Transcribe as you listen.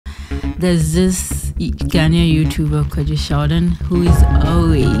There's this Ghanaian YouTuber, Kwadwo Sheldon, who is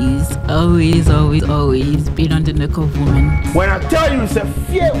always been on the neck of women. When I tell you, say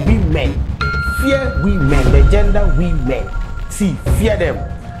fear women, the gender women. See, fear them.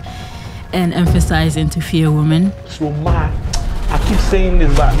 And emphasizing to fear women. So mad. I keep saying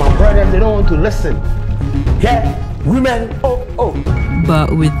this, but my brothers, they don't want to listen. Yeah, women, oh.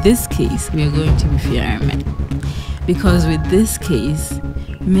 But with this case, we are going to be fearing men. Because with this case,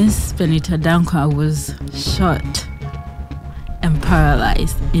 Miss Benita Dankwa was shot and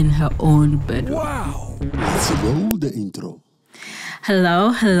paralyzed in her own bedroom. Wow! Let's roll the intro.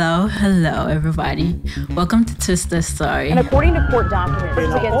 Hello, everybody. Welcome to Twist the Story. And according to court documents,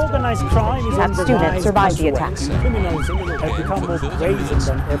 organized crime is on the students survived the attack. Criminals have become more brazen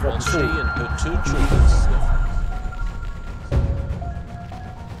than ever before.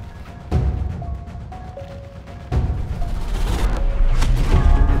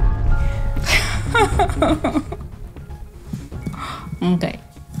 Okay.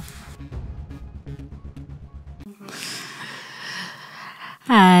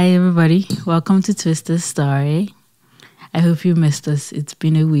 Hi, everybody. Welcome to Twist the Story. I hope you missed us. It's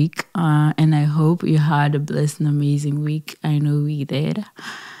been a week, and I hope you had a blessed and amazing week. I know we did.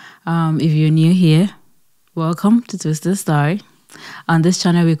 If you're new here, welcome to Twist the Story. On this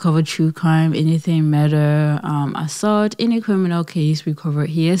channel, we cover true crime, anything murder, assault, any criminal case we cover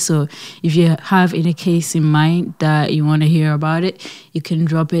here. So if you have any case in mind that you want to hear about it, you can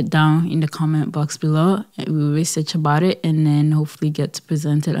drop it down in the comment box below. We will research about it and then hopefully get to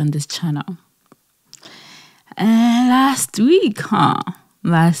present it on this channel. And last week was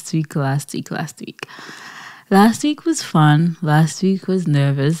fun. Last week was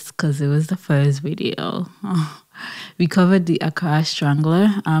nervous because it was the first video. We covered the Accra Strangler.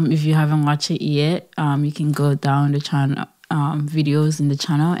 If you haven't watched it yet, you can go down the channel, videos in the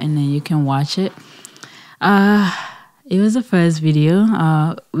channel, and then you can watch it. It was the first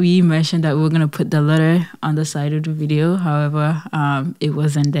video. We mentioned that we were going to put the letter on the side of the video. However, it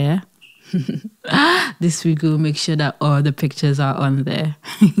wasn't there. This week we'll make sure that all the pictures are on there.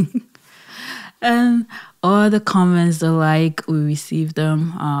 And all the comments, the like, we received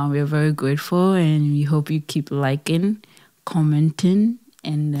them. We're very grateful, and we hope you keep liking, commenting,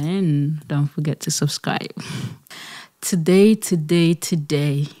 and then don't forget to subscribe. Today,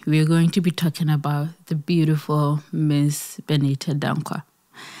 we're going to be talking about the beautiful Miss Benita Dankwa.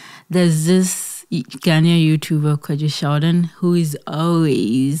 There's this Ghanaian YouTuber, Kwadwo Sheldon, who is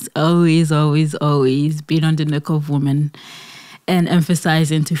always been on the neck of women and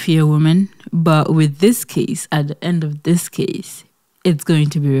emphasizing to fear women. But with this case, at the end of this case, it's going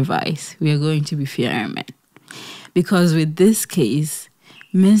to be revised. We are going to be fearing men. Because with this case,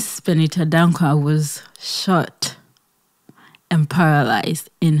 Miss Benita Dankwa was shot and paralyzed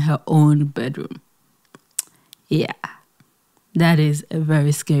in her own bedroom. Yeah, that is a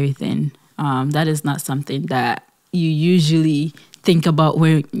very scary thing. That is not something that you usually think about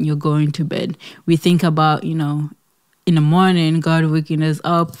when you're going to bed. We think about, in the morning, God waking us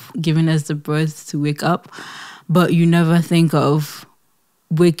up, giving us the breath to wake up. But you never think of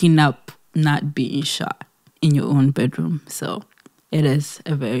waking up not being shot in your own bedroom. So it is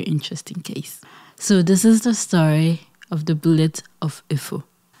a very interesting case. So this is the story of the bullet of Efo.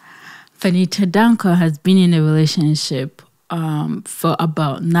 Benita Dankwa has been in a relationship for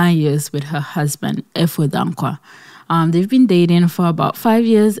about 9 years with her husband, Efo Dankwa. They've been dating for about 5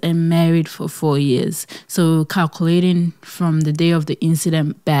 years and married for 4 years. So calculating from the day of the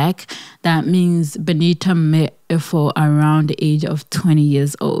incident back, that means Benita met Efo around the age of 20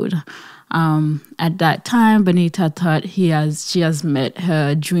 years old. At that time, Benita thought she has met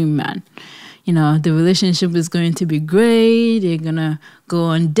her dream man. The relationship is going to be great. They're going to go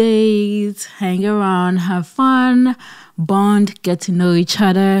on dates, hang around, have fun, bond, get to know each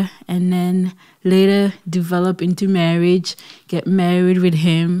other, and then later develop into marriage, get married with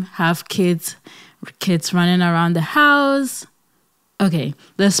him, have kids running around the house. Okay,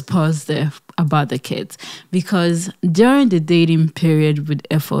 let's pause there about the kids. Because during the dating period with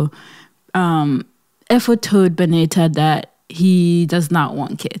Efo, Efo told Benita that he does not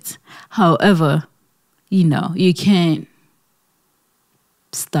want kids. However, you can't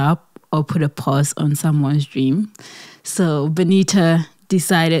stop or put a pause on someone's dream. So Benita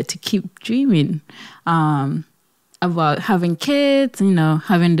decided to keep dreaming about having kids,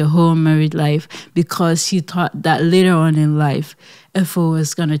 having the whole married life, because she thought that later on in life, Efo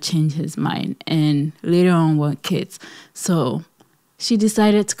was going to change his mind and later on want kids. So she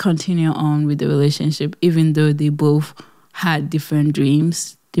decided to continue on with the relationship, even though they both had different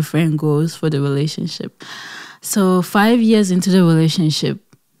dreams, different goals for the relationship. So 5 years into the relationship,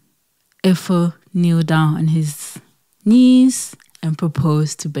 Efo kneeled down on his knees and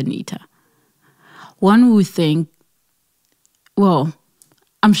proposed to Benita. One would think, well,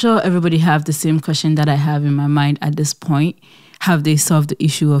 I'm sure everybody have the same question that I have in my mind at this point. Have they solved the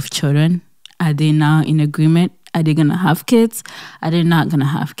issue of children? Are they now in agreement? Are they going to have kids? Are they not going to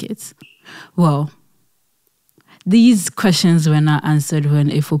have kids? Well, these questions were not answered when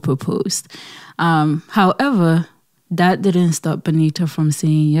Efo proposed. However, that didn't stop Benita from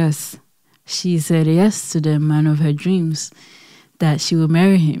saying yes. She said yes to the man of her dreams, that she would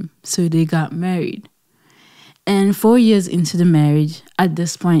marry him. So they got married. And 4 years into the marriage, at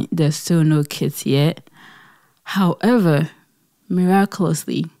this point, there's still no kids yet. However,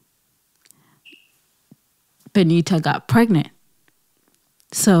 miraculously, Benita got pregnant.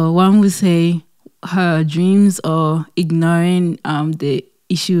 So one would say her dreams or ignoring the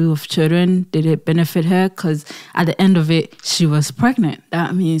issue of children didn't benefit her, because at the end of it, she was pregnant.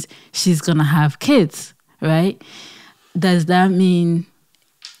 That means she's going to have kids, right? Does that mean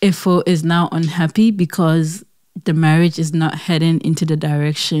Efo is now unhappy because the marriage is not heading into the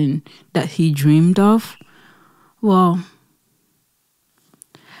direction that he dreamed of? Well,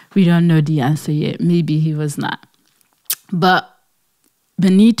 we don't know the answer yet. Maybe he was not. But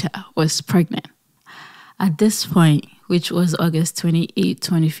Benita was pregnant. At this point, which was August 28,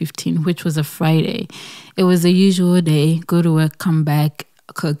 2015, which was a Friday, it was the usual day: go to work, come back,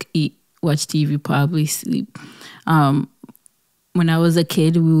 cook, eat, watch TV, probably sleep. When I was a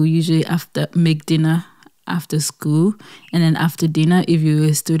kid, we would usually make dinner after school, and then after dinner, if you were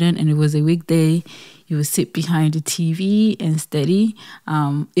a student and it was a weekday, you would sit behind the TV and study.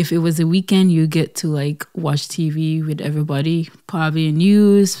 If it was a weekend, you get to like watch TV with everybody, probably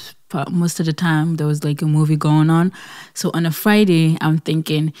news. Most of the time, there was like a movie going on. So on a Friday, I'm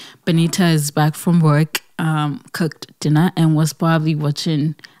thinking Benita is back from work, cooked dinner, and was probably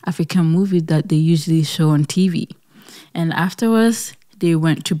watching African movies that they usually show on TV. And afterwards, they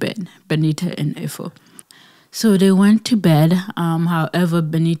went to bed, Benita and Efo. So they went to bed. However,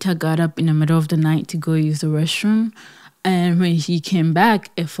 Benita got up in the middle of the night to go use the restroom. And when he came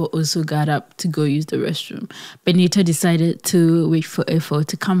back, Efo also got up to go use the restroom. Benita decided to wait for Efo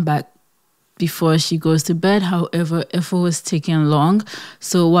to come back before she goes to bed. However, Efo was taking long.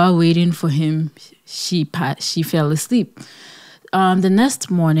 So while waiting for him, she fell asleep. The next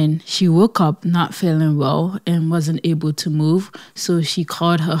morning, she woke up not feeling well and wasn't able to move. So she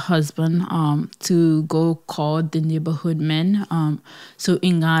called her husband to go call the neighborhood men. So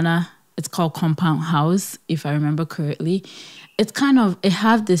in Ghana, it's called compound house, if I remember correctly. It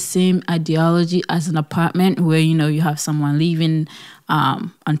have the same ideology as an apartment where, you have someone living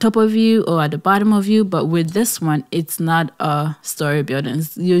on top of you or at the bottom of you. But with this one, it's not a story building.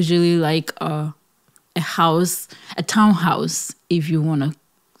 It's usually like a house, a townhouse, if you want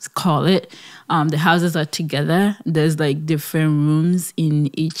to call it. The houses are together. There's like different rooms in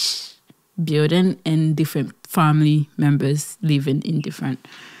each building and different family members living in different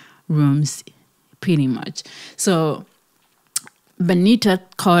rooms, pretty much. So Benita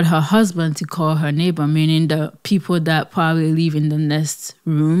called her husband to call her neighbor, meaning the people that probably live in the next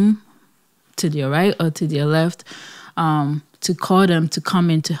room to their right or to their left, to call them to come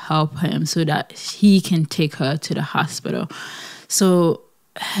in to help him so that he can take her to the hospital. So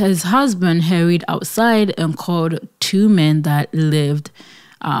his husband hurried outside and called 2 men that lived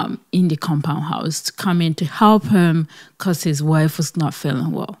in the compound house to come in to help him because his wife was not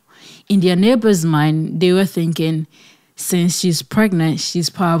feeling well. In their neighbor's mind, they were thinking, since she's pregnant, she's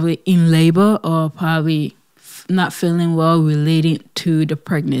probably in labor or probably not feeling well related to the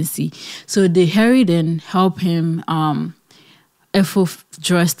pregnancy. So they hurried in, helped him. Efo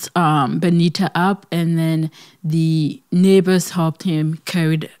dressed Benita up, and then the neighbors helped him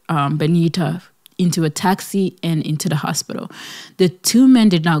carry Benita into a taxi and into the hospital. The 2 men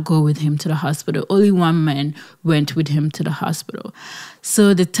did not go with him to the hospital. Only 1 man went with him to the hospital.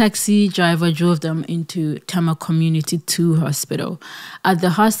 So the taxi driver drove them into Tama Community 2 Hospital. At the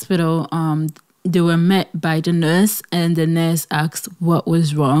hospital, they were met by the nurse, and the nurse asked what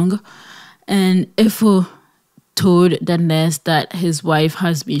was wrong. And Efo told the nurse that his wife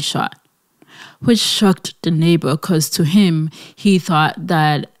has been shot, which shocked the neighbor because to him, he thought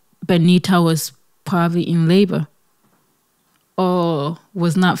that Benita was probably in labor or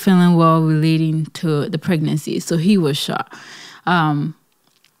was not feeling well relating to the pregnancy. So he was shocked.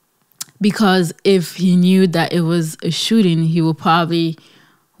 Because if he knew that it was a shooting, he would probably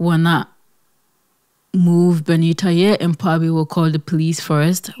will not move Benita yet and probably will call the police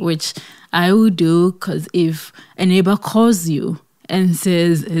first, which I would do, because if a neighbor calls you and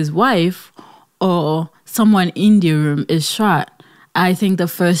says his wife or someone in the room is shot, I think the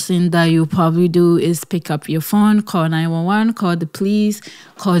first thing that you probably do is pick up your phone, call 911, call the police,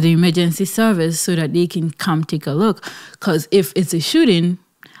 call the emergency service so that they can come take a look. Because if it's a shooting,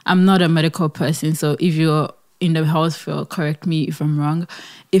 I'm not a medical person, so if you're in the hospital, correct me if I'm wrong.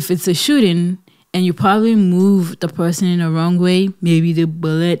 If it's a shooting and you probably move the person in the wrong way, maybe the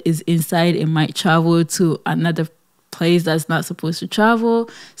bullet is inside, it might travel to another place that's not supposed to travel.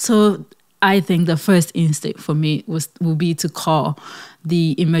 So I think the first instinct for me will be to call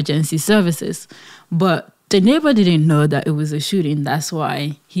the emergency services. But the neighbor didn't know that it was a shooting. That's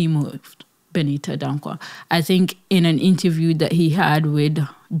why he moved Benita Dankwa. I think in an interview that he had with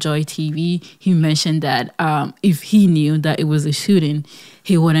Joy TV, he mentioned that if he knew that it was a shooting,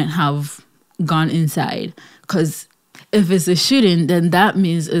 he wouldn't have gone inside. Because if it's a shooting, then that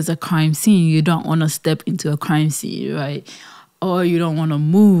means it's a crime scene. You don't want to step into a crime scene, right? Or you don't want to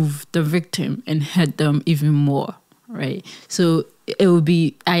move the victim and hurt them even more, right? So it would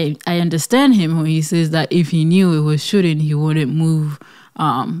be, I understand him when he says that if he knew it was shooting, he wouldn't move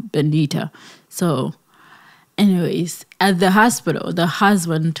Benita. So anyways, at the hospital, the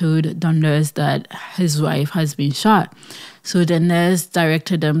husband told the nurse that his wife has been shot. So the nurse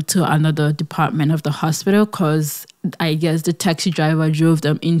directed them to another department of the hospital because I guess the taxi driver drove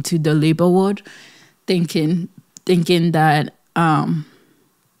them into the labor ward thinking that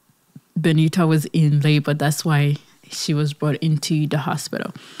Benita was in labor. That's why she was brought into the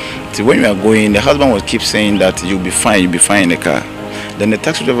hospital. So when we are going, the husband would keep saying that you'll be fine in the car. Then the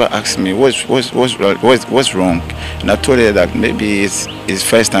taxi driver asked me, what's wrong? And I told her that maybe it's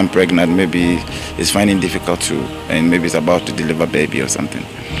first time pregnant, maybe it's finding difficult to, and maybe it's about to deliver baby or something.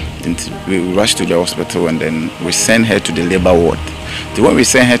 And we rushed to the hospital and then we sent her to the labor ward. So when we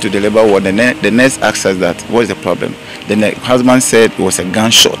sent her to the labor ward, the nurse asked us that, what is the problem? Then the husband said it was a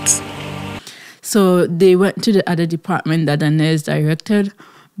gunshot. So they went to the other department that the nurse directed,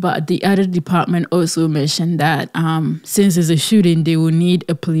 but the other department also mentioned that since it's a shooting, they will need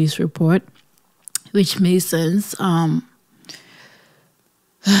a police report, which made sense.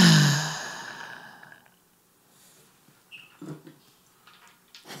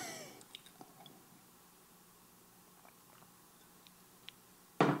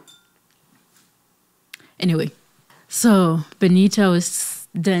 Anyway, so Benita was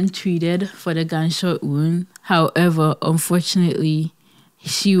then treated for the gunshot wound. However, unfortunately,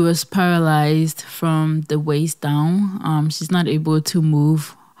 she was paralyzed from the waist down. She's not able to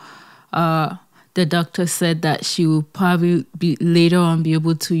move. The doctor said that she will probably later on be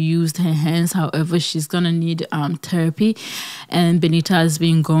able to use her hands. However, she's going to need therapy. And Benita has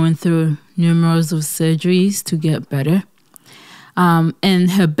been going through numerous of surgeries to get better.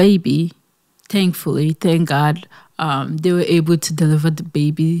 And her baby, thankfully, thank God, they were able to deliver the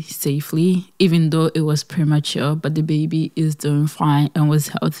baby safely, even though it was premature, but the baby is doing fine and was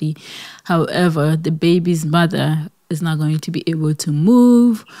healthy. However, the baby's mother is not going to be able to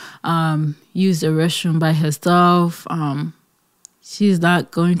move, use the restroom by herself. She's not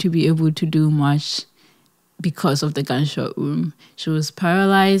going to be able to do much because of the gunshot wound. She was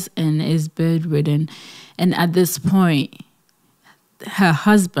paralyzed and is bedridden. And at this point, her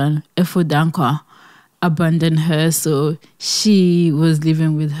husband, Efo Dankwa, abandoned her, so she was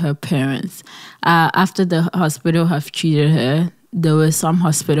living with her parents. After the hospital have treated her, there were some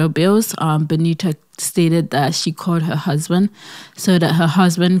hospital bills. Benita stated that she called her husband so that her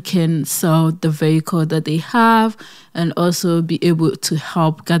husband can sell the vehicle that they have and also be able to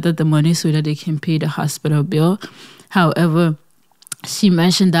help gather the money so that they can pay the hospital bill. However, she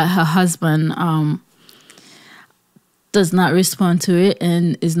mentioned that her husband does not respond to it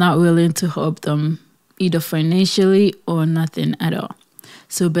and is not willing to help them either financially or nothing at all.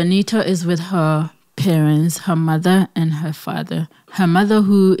 So Benita is with her parents, her mother and her father. Her mother,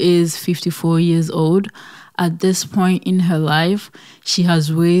 who is 54 years old, at this point in her life, she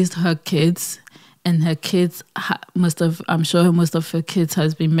has raised her kids, and her kids, I'm sure most of her kids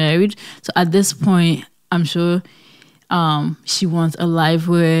has been married. So at this point, I'm sure she wants a life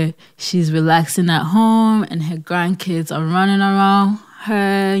where she's relaxing at home and her grandkids are running around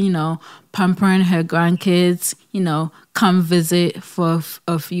her, pampering her grandkids, come visit for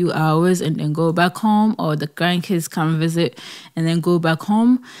a few hours and then go back home, or the grandkids come visit and then go back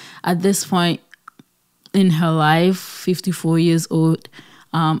home. At this point in her life, 54 years old,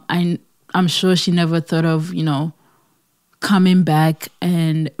 I'm sure she never thought of, coming back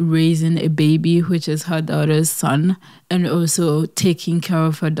and raising a baby, which is her daughter's son, and also taking care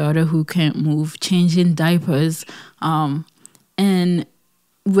of her daughter who can't move, changing diapers, and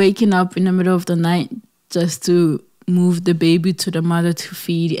waking up in the middle of the night just to move the baby to the mother to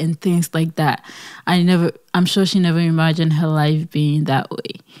feed and things like that. I'm sure she never imagined her life being that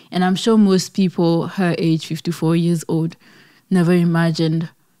way. And I'm sure most people her age, 54 years old, never imagined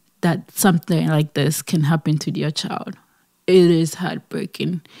that something like this can happen to their child. It is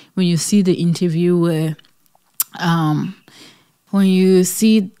heartbreaking. When you see the interview where, when you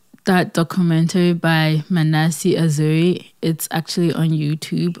see that documentary by Manasi Azuri, it's actually on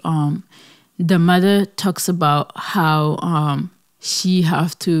YouTube. The mother talks about how she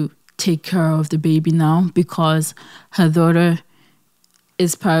have to take care of the baby now because her daughter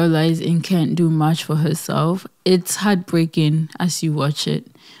is paralyzed and can't do much for herself. It's heartbreaking as you watch it.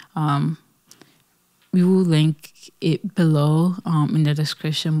 We will link it below in the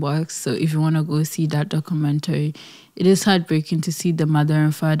description box. So if you want to go see that documentary, it is heartbreaking to see the mother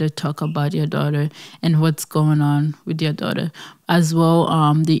and father talk about your daughter and what's going on with your daughter. As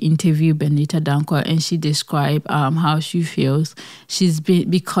well, they interview Benita Dankwa and she described how she feels.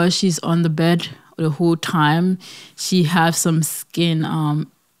 Because she's on the bed the whole time, she has some skin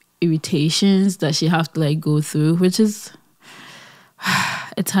irritations that she have to go through, which is,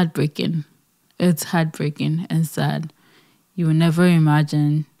 it's heartbreaking. It's heartbreaking and sad. You will never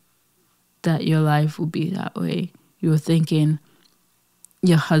imagine that your life will be that way. You're thinking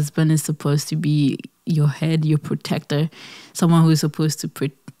your husband is supposed to be your head, your protector, someone who is supposed to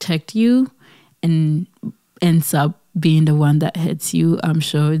protect you and ends up being the one that hurts you. I'm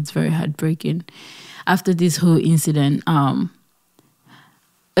sure it's very heartbreaking. After this whole incident, Efo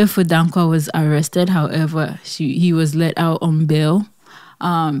Dankwa was arrested. However, he was let out on bail.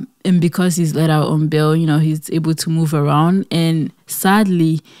 And because he's let out on bail, he's able to move around. And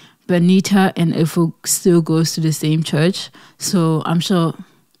sadly, Benita and Efo still goes to the same church. So I'm sure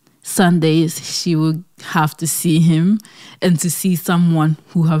Sundays she will have to see him, and to see someone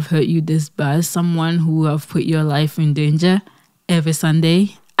who have hurt you this bad, someone who have put your life in danger every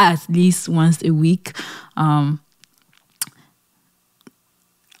Sunday, at least once a week. At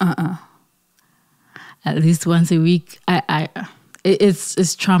least once a week. It's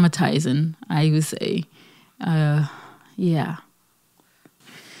traumatizing, I would say. Yeah.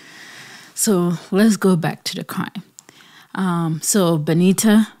 So let's go back to the crime. So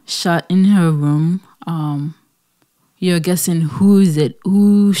Benita shot in her room. You're guessing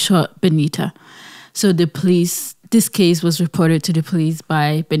who shot Benita. So this case was reported to the police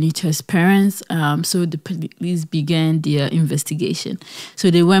by Benita's parents. So the police began their investigation. So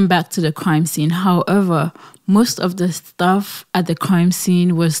they went back to the crime scene. However, most of the stuff at the crime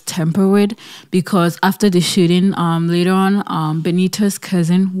scene was tampered with because after the shooting, later on, Benita's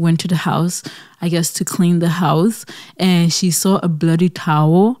cousin went to the house, I guess, to clean the house, and she saw a bloody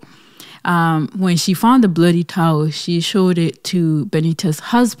towel. When she found the bloody towel, she showed it to Benita's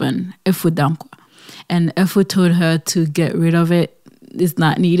husband, Efo Dankwa. And Efo told her to get rid of it. It's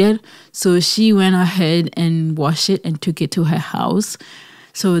not needed. So she went ahead and washed it and took it to her house.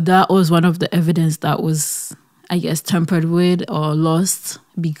 So that was one of the evidence that was, I guess, tampered with or lost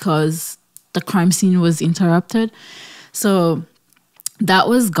because the crime scene was interrupted. So that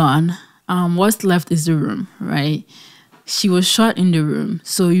was gone. What's left is the room, right? She was shot in the room.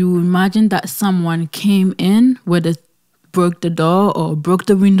 So you imagine that someone came in, whether broke the door or broke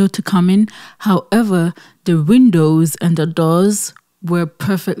the window to come in. However, the windows and the doors were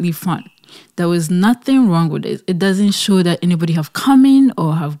perfectly fine. There was nothing wrong with it. It doesn't show that anybody have come in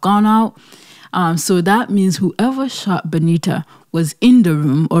or have gone out. So that means whoever shot Benita was in the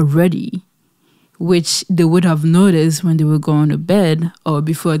room already, which they would have noticed when they were going to bed or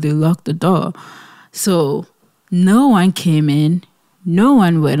before they locked the door. So no one came in, no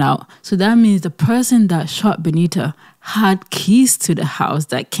one went out. So that means the person that shot Benita had keys to the house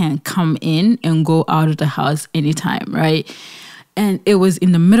that can come in and go out of the house anytime, right? And it was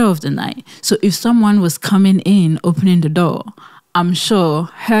in the middle of the night. So if someone was coming in, opening the door, I'm sure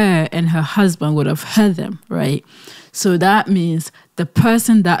her and her husband would have heard them, right? So that means the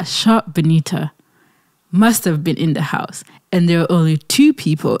person that shot Benita must have been in the house. And there are only two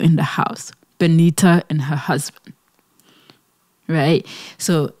people in the house, Benita and her husband, right?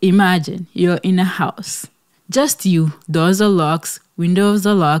 So imagine you're in a house, just you, doors are locked, windows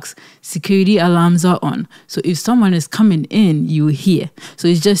are locked, security alarms are on. So if someone is coming in, you hear. So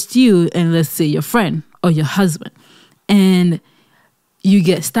it's just you and let's say your friend or your husband, and you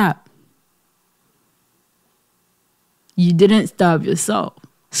get stabbed. You didn't stab yourself.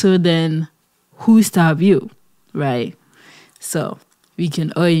 So then who stabbed you, right? So we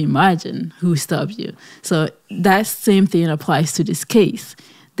can all imagine who stabbed you. So that same thing applies to this case.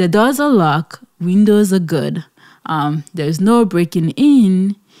 The doors are locked, windows are good. There's no breaking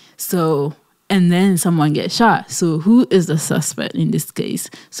in. So and then someone gets shot. So who is the suspect in this case?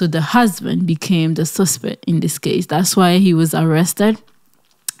 So the husband became the suspect in this case. That's why he was arrested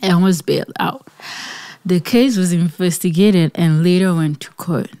and was bailed out. The case was investigated and later went to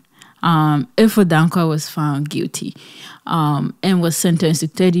court. Efo Dankwa was found guilty and was sentenced to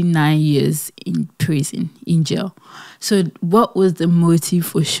 39 years in prison, in jail. So what was the motive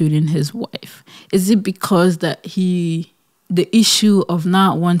for shooting his wife? Is it because that the issue of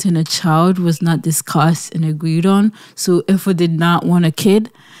not wanting a child was not discussed and agreed on? So Efo did not want a kid.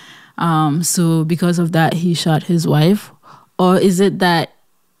 So because of that, he shot his wife? Or is it that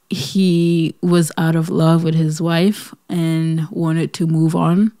he was out of love with his wife and wanted to move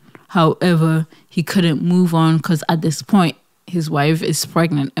on? However, he couldn't move on because at this point, his wife is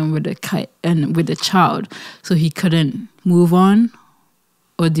pregnant and with a child. So he couldn't move on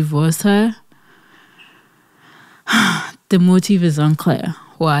or divorce her. The motive is unclear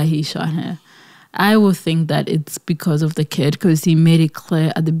why he shot her. I will think that it's because of the kid, because he made it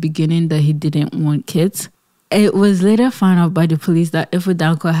clear at the beginning that he didn't want kids. It was later found out by the police that Efo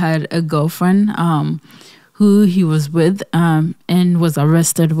Dankwa had a girlfriend who he was with and was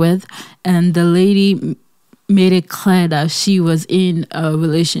arrested with. And the lady made it clear that she was in a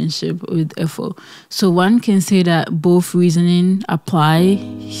relationship with Efo. So one can say that both reasoning apply.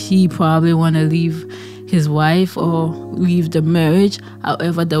 He probably want to leave his wife or leave the marriage.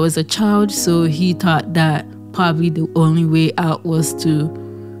 However, there was a child, so he thought that probably the only way out was to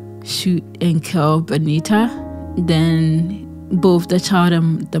shoot and kill Benita. Then both the child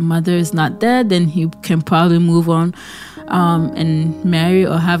and the mother is not there, then he can probably move on and marry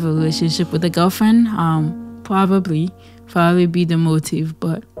or have a relationship with a girlfriend. Probably be the motive,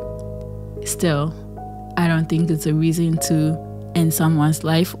 but still, I don't think it's a reason to end someone's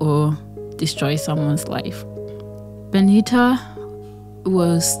life or destroy someone's life. Benita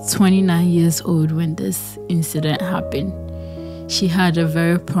was 29 years old when this incident happened. She had a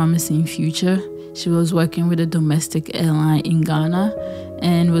very promising future. She was working with a domestic airline in Ghana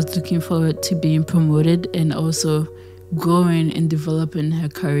and was looking forward to being promoted and also growing and developing her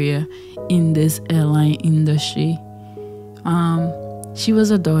career in this airline industry. She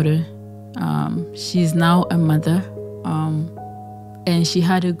was a daughter. She's now a mother. And she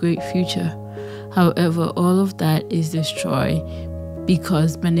had a great future. However, all of that is destroyed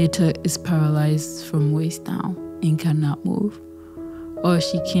because Benita is paralyzed from waist down and cannot move. All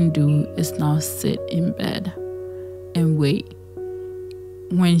she can do is now sit in bed and wait.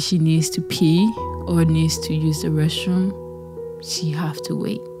 When she needs to pee or needs to use the restroom, she has to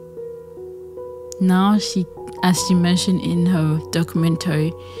wait. Now as she mentioned in her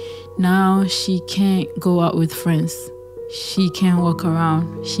documentary, now she can't go out with friends. She can't walk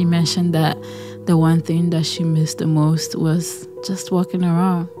around. She mentioned that the one thing that she missed the most was just walking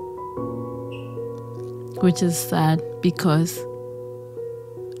around, which is sad because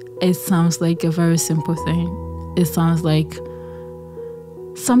it sounds like a very simple thing. It sounds like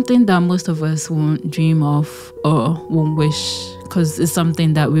something that most of us won't dream of or won't wish because it's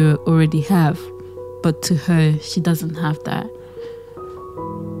something that we already have. But to her, she doesn't have that.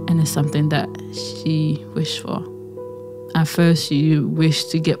 And it's something that she wished for. At first, she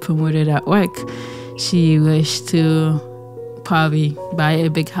wished to get promoted at work. She wished to probably buy a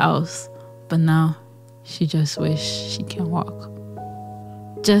big house. But now, she just wishes she can walk.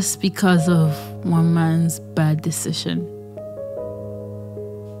 Just because of one man's bad decision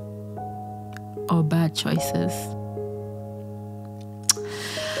or bad choices.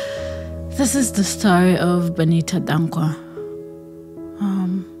 This is the story of Benita Dankwa.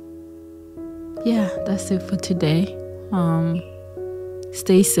 Yeah, that's it for today.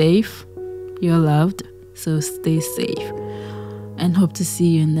 Stay safe. You're loved, so stay safe. And hope to see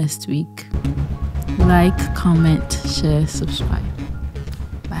you next week. Like, comment, share, subscribe.